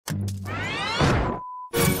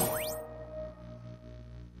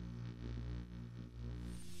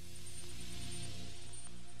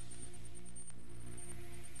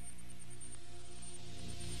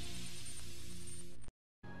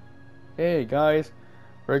Hey guys,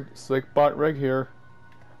 Slickbot Rig here.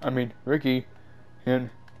 Ricky,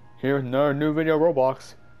 and here with another new video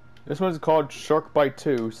Roblox. This one's called Shark Bite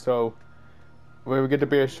 2, so whether we get to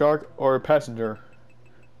be a shark or a passenger.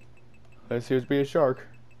 Let's see who's be a shark.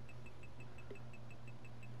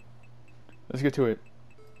 Let's get to it.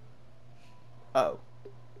 Oh.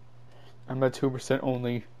 I'm at 2%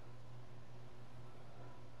 only.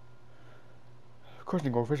 Of course I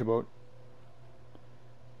can go fish a boat.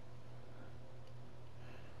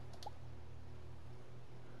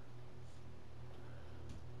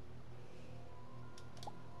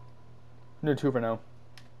 I'm doing 2 for now.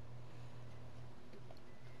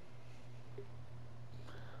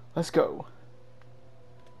 Let's go.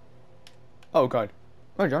 Oh god.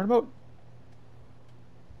 Am I driving a boat?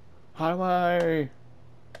 How do I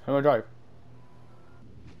drive?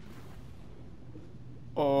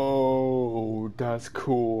 Oh, that's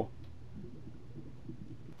cool.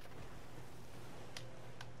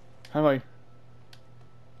 How do I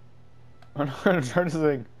don't know how to drive this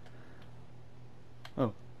thing.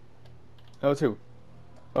 Oh. L2.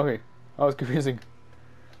 Okay. That was confusing.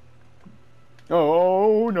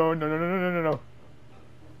 Oh, no.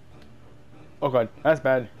 Oh god, that's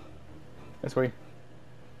bad. This way.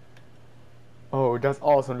 Oh, that's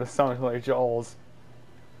awesome. That sounds like Jaws.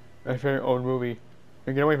 My very own movie.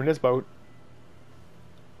 And get away from this boat.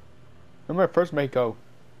 Where my first mate go?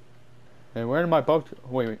 And where did my boat?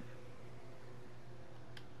 Wait.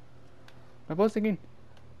 My boat's sinking.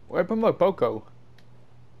 Where did my boat go?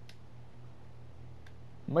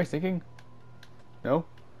 Am I sinking? No.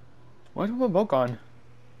 Why is my boat gone?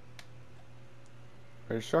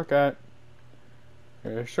 Where's the shark at?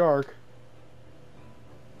 There's a shark.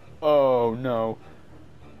 Oh no.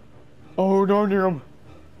 Oh, don't near him.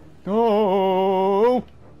 No.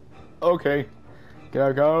 Okay.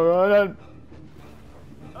 Gotta go.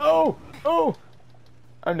 Oh.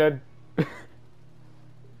 I'm dead.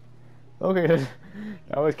 Okay,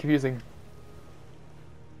 that was confusing.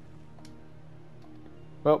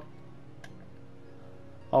 Well,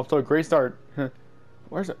 off to a great start.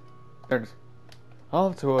 Where's it? There it is.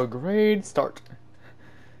 Off to a great start.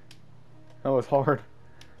 That was hard,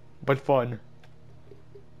 but fun.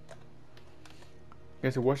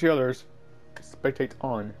 Okay, so watch the others. Spectate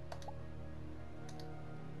on.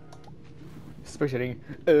 Spectating.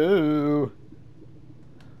 Oh.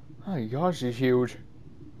 Oh my gosh, she's huge.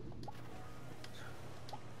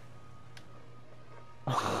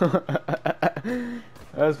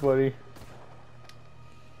 That's funny.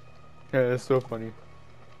 Yeah, that's so funny.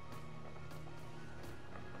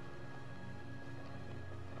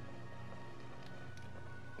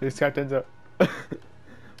 This captain's up.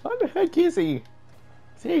 What the heck is he?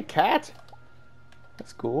 Is he a cat?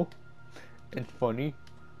 That's cool. And funny.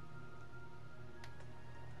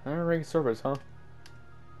 Rank service, huh?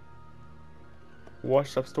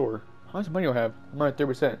 Washed up store. How much money do I have? I'm at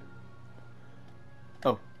 30%.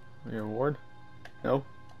 Oh, your reward? No.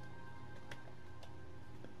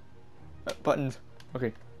 Buttons.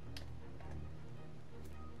 Okay.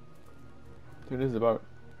 Dude, this is about.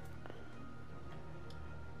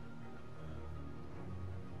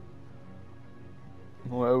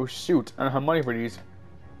 Oh shoot! I don't have money for these.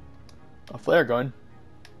 A flare gun.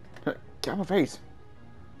 Get out of my face.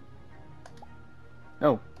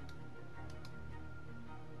 No.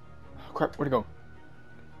 Oh, crap! Where'd it go?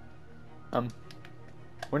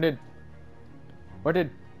 Where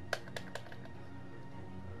did?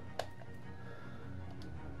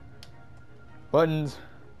 Buttons.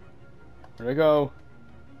 Where'd I go?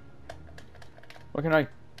 What can I?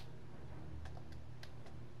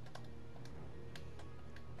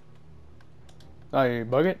 I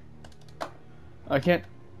bug it? I can't.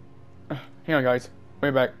 Hang on, guys.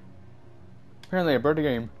 Way back. Apparently, I broke the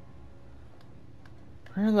game.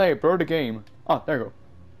 Oh, there you go.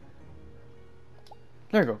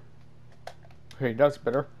 There you go. Okay, that's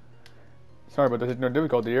better. Sorry about this, no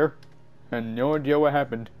difficulty here. And no idea what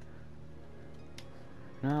happened.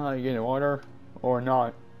 Now I get in water or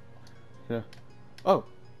not. Yeah. Oh.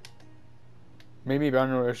 Maybe, but I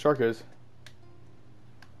don't know where the shark is.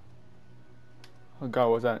 Oh god,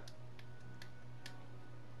 what was that?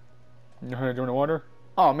 You know how to do in the water?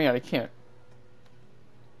 Oh man, I can't.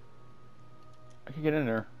 I can get in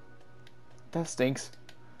there. That stinks.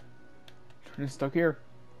 I'm stuck here.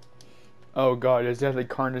 Oh god, there's definitely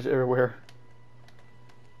carnage everywhere.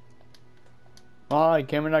 Why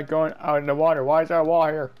am I not going out in the water? Why is there a wall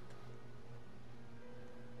here?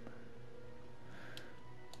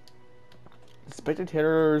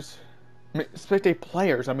 Spectators, spectate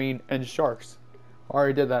players, and sharks. I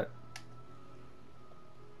already did that.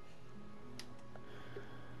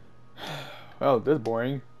 Well, this is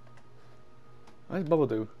boring. What does Bubble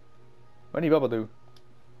do? What need Bubble do?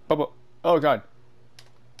 Bubble. Oh god.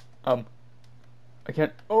 I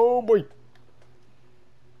can't. Oh boy.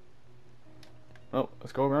 Oh,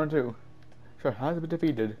 let's go around two. Sure, has been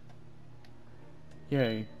defeated.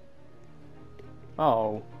 Yay.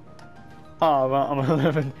 Oh. Oh, well, I'm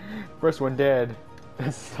 11. First one dead.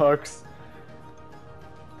 That sucks.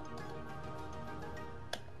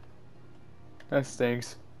 That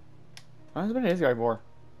stinks. Why has been this guy for?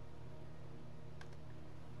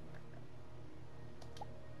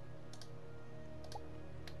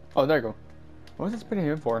 Oh, there you go. What was I spinning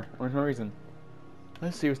him for? There's no reason.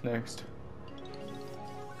 Let's see what's next.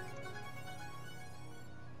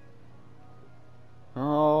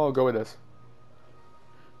 Oh, I'll go with this.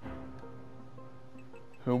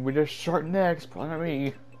 Who will be the shark next? Probably not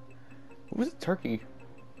me. Who's a turkey?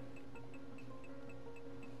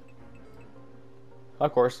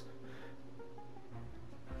 Of course.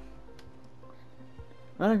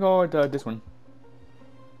 I'm gonna go with this one.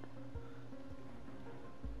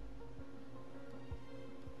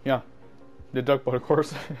 Yeah, the duck boat, of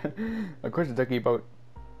course. Of course, the ducky boat.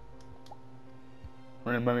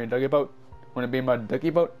 Wanna be my ducky boat? Wanna be my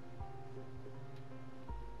ducky boat?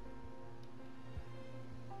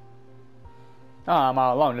 Ah, I'm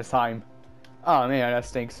all alone this time. Oh man, that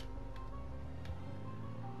stinks.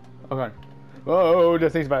 Okay. Whoa,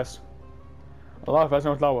 this thing's fast. A lot faster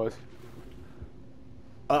than I thought it was.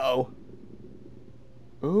 Uh-oh.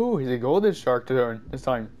 Ooh, he's a golden shark to turn this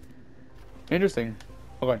time. Interesting.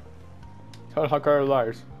 Okay. Tell how car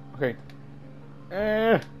liars. Okay.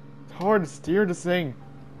 It's hard to steer this thing.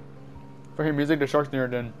 For him, music, the shark's near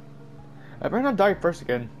then. I better not die first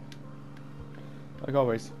again. Like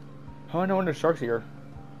always. How do I know when the shark's here?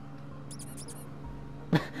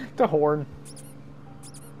 The horn.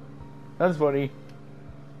 That's funny.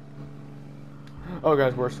 Oh,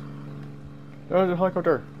 guys, worse. There's a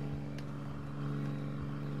helicopter.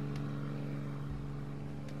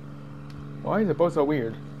 Why is the boat so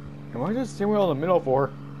weird? And why is there a steering wheel in the middle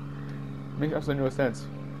for? Makes absolutely no sense.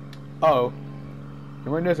 Uh-oh.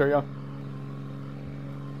 We're in this area.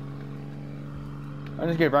 I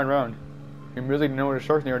just get right around. You really know where the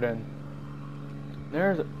shark's near then.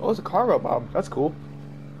 There's it's a cargo bomb. That's cool.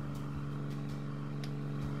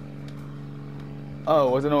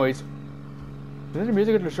 Oh, what's the noise? Is that the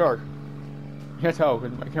music of the shark? I can't tell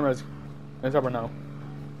because my camera's up right now.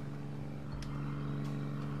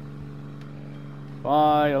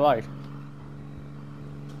 Find a light.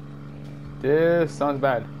 This sounds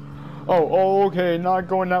bad. Oh, okay, not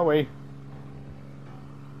going that way.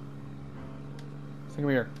 This thing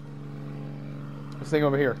over here. This thing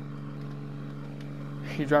over here.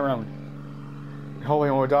 You drive around. Hopefully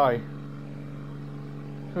I won't die.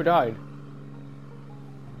 Who died?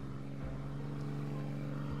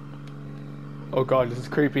 Oh god, this is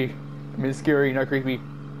creepy. I mean, it's scary, not creepy.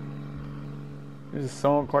 This is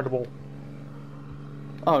so uncomfortable.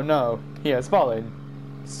 Oh no, he has fallen.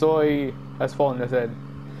 Soy has fallen in his head.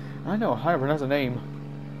 I know how to pronounce the name.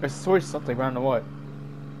 It's Soy something, but I don't know what.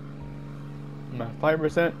 I'm at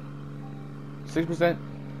 5%? 6%?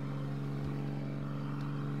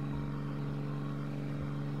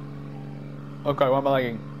 Okay, why am I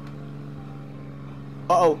lagging?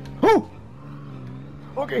 Uh-oh! Whoo!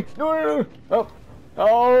 Okay, no! Oh!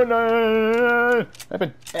 Oh no!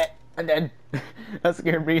 Happened. I'm dead. That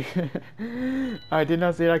scared me. I did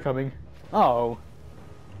not see that coming. Oh.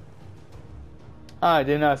 I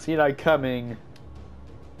did not see that coming.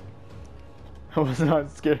 I was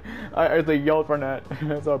not scared. I actually yelled for that.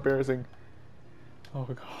 That's so embarrassing. Oh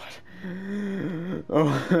god.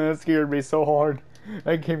 Oh, that scared me so hard.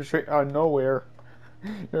 I came straight out of nowhere.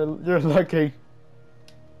 You're lucky.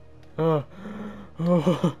 Oh.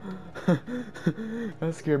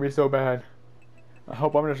 That scared me so bad. I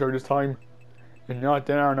hope I'm gonna show this time. And not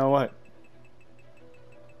then I don't know what.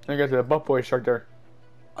 I got to the buff boy shark there.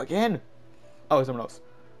 Again? Oh, someone else.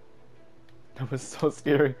 That was so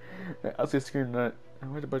scary. I was just screaming that.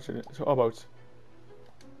 Where's the bunch of all boats?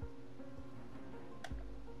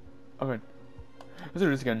 Okay. Let's do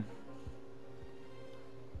this again.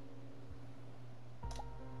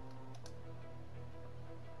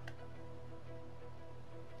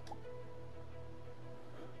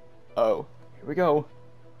 Oh, here we go.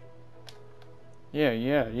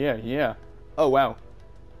 Yeah. Oh, wow.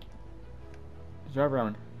 Drive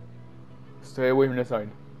around. Stay away from this side.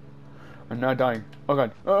 I'm not dying. Oh,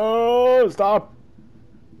 God. Oh, stop!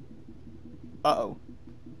 Uh-oh.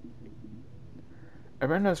 I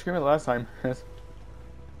ran out of screaming last time.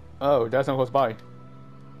 Oh, that's not close by.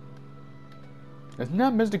 It's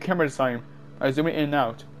not missed the camera this time. I zoom in and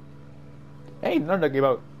out. Hey, another ducky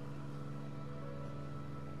boat.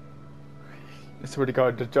 I swear to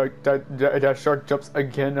God, that shark jumps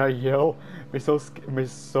again. I yell. I'm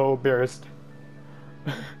so embarrassed.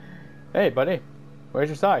 Hey, buddy, where's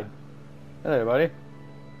your side? Hello, buddy.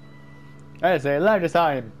 Hey, say alive this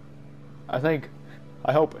time. I think.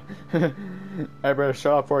 I hope. I better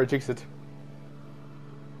shut up before I jinx it.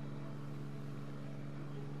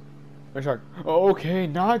 Where's shark? Okay,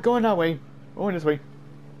 not going that way. Going this way.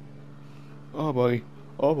 Oh boy.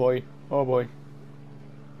 Oh boy. Oh boy.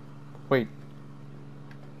 Wait.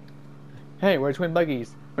 Hey, we're twin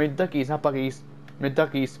buggies. I mean duckies, not buggies. I mean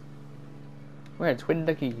duckies. We're twin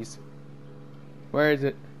duckies. Where is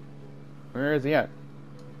it? Where is he at?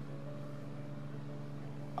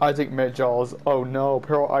 Isaac met Jaws. Oh no,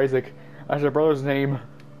 Pearl Isaac. That's your brother's name.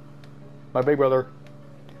 My big brother.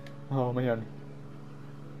 Oh man.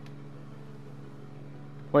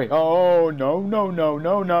 Wait, oh no, no, no,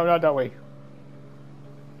 no, no, not that way.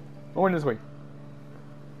 I went this way.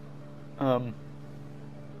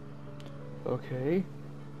 Okay.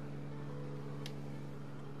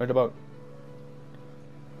 Where's the boat?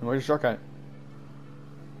 Where's the shark at?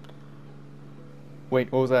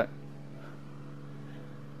 Wait, what was that?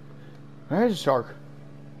 Where's the shark?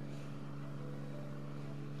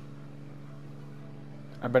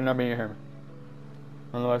 I better not be near him.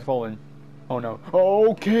 Otherwise, falling. Oh no.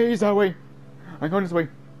 Okay, he's that way. I'm going this way.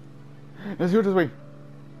 Let's go this way.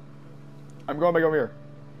 I'm going back over here.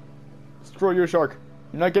 Screw you, shark.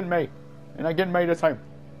 You're not getting me. You're not getting me this time.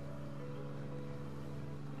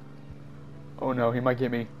 Oh no, he might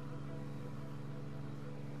get me.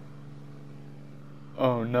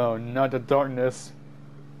 Oh no, not the darkness.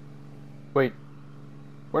 Wait.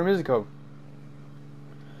 Where'd the music go?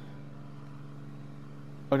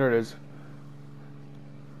 Oh, there it is.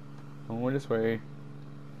 I'm going this way.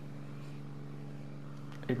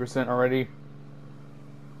 8% already.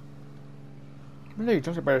 I think he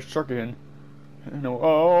jumped by a shark again. No.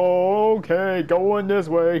 Oh, okay, going this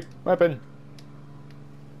way. Weapon.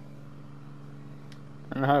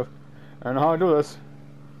 I don't know how to do this.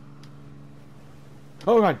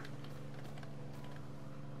 Oh god.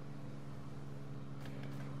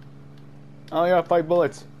 I only got 5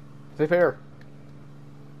 bullets. Is it fair?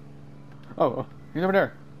 Oh, he's over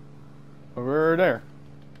there. Over there.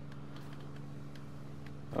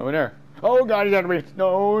 Over there. Oh god, he's after me.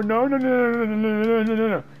 No, no, no, no, no, no, no, no, no,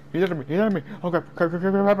 no. He's after me. He's after me. Oh crap, crap, crap,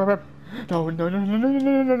 crap, crap, crap, crap. No, no, no, no, no, no,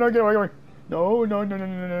 no, no, no, get away, get away. No, no, no, no,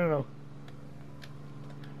 no, no, no.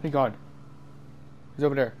 Thank God. He's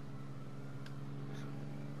over there.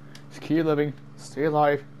 Just keep living. Stay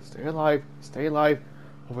alive. Stay alive. Stay alive.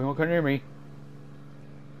 Hope he won't come near me.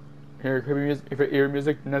 Hear creepy music. If you hear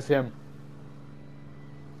music, then that's him.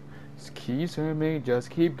 Just keep swimming. Just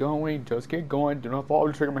keep going. Just keep going. Do not follow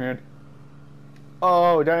the trigger in my hand.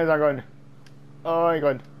 Oh, that is not good. Oh my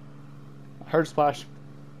god. I heard splash.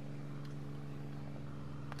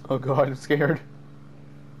 Oh god, I'm scared.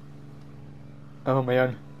 Oh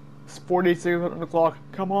man. It's 48 seconds on the clock.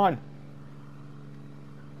 Come on.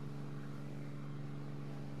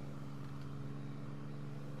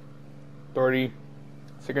 $30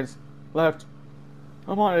 seconds left.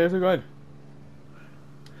 Come on, it is good.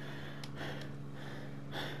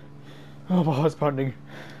 Oh, my heart's pounding.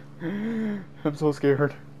 I'm so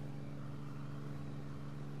scared.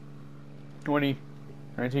 20,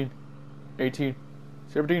 19, 18,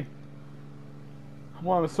 17. Come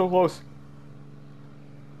on, I'm so close.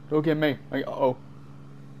 Don't get me. Like, uh-oh.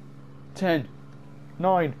 10,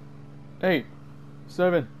 9, 8,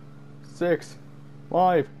 7, 6,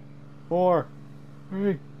 5, 4,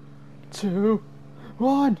 3, 2,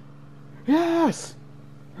 1. Yes!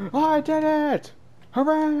 I did it!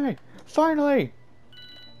 Hooray! Finally!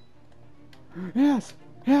 Yes!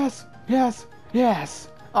 Yes! Yes! Yes!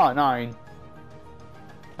 Oh, 9.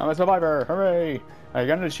 I'm a survivor! Hooray! I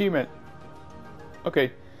got an achievement.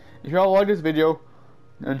 Okay, if y'all like this video,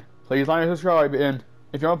 then please like and subscribe, and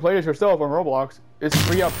if you want to play this yourself on Roblox, it's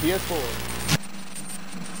free on PS4.